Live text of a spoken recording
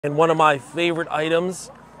And one of my favorite items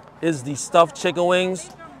is the stuffed chicken wings.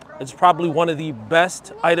 It's probably one of the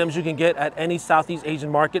best items you can get at any Southeast Asian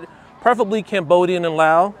market, preferably Cambodian and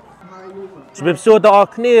Lao. Happy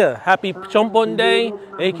Chompon Day,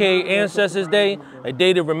 aka Ancestors Day, a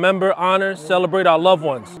day to remember, honor, celebrate our loved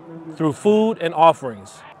ones through food and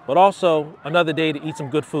offerings, but also another day to eat some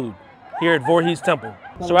good food here at Voorhees Temple.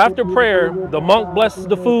 So after prayer, the monk blesses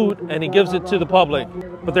the food and he gives it to the public.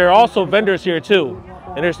 But there are also vendors here too.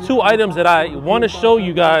 And there's two items that I want to show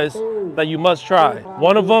you guys that you must try.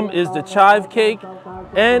 One of them is the chive cake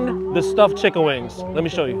and the stuffed chicken wings. Let me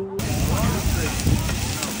show you.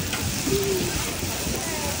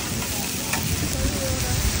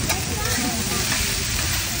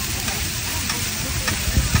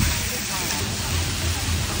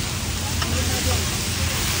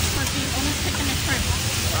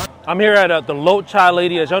 I'm here at the Lot Chai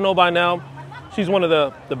lady. As y'all know by now, she's one of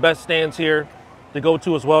the best stands here to go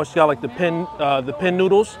to as well. She got like the pin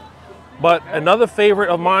noodles. But another favorite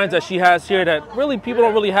of mine that she has here that really people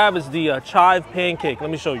don't really have is the chive pancake. Let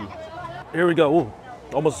me show you. Here we go. Ooh,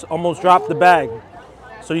 almost dropped the bag.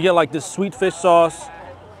 So you get like this sweet fish sauce,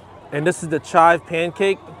 and this is the chive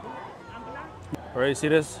pancake. All right, see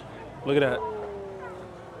this? Look at that.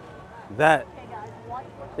 That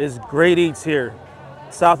is great eats here.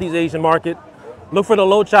 Southeast Asian market. Look for the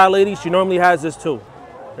Lot Chai lady. She normally has this too.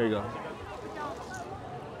 There you go.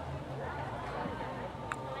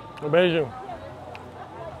 Amazing.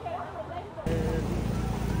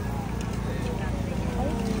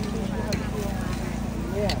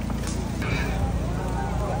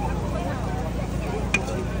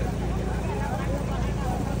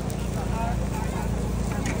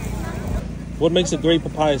 What makes a great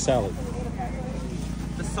papaya salad?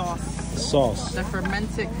 The sauce. The sauce. The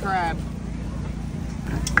fermented crab.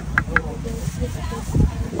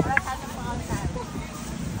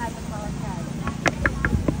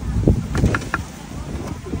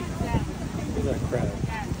 Look at that crab.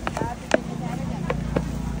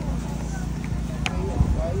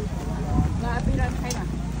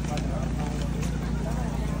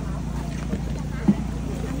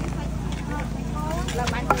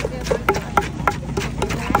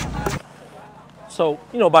 So,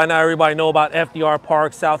 you know, by now everybody know about FDR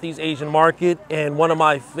Park, Southeast Asian Market, and one of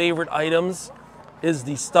my favorite items is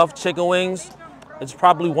the stuffed chicken wings. It's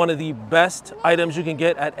probably one of the best items you can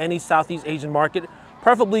get at any Southeast Asian market,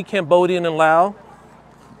 preferably Cambodian and Lao.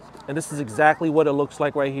 And this is exactly what it looks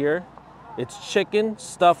like right here. It's chicken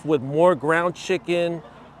stuffed with more ground chicken,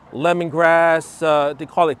 lemongrass, they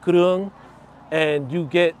call it kurung, and you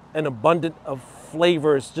get an abundance of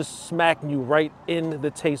flavors just smacking you right in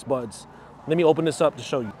the taste buds. Let me open this up to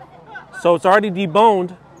show you. So it's already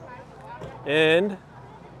deboned, and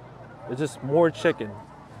it's just more chicken.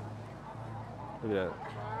 Look at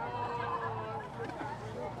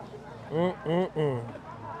that.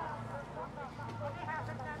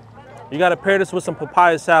 You gotta pair this with some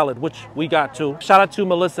papaya salad, which we got too. Shout out to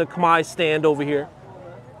Melissa Kamai's stand over here.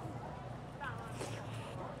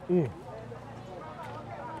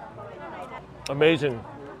 Amazing.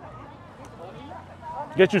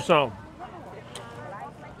 Get you some.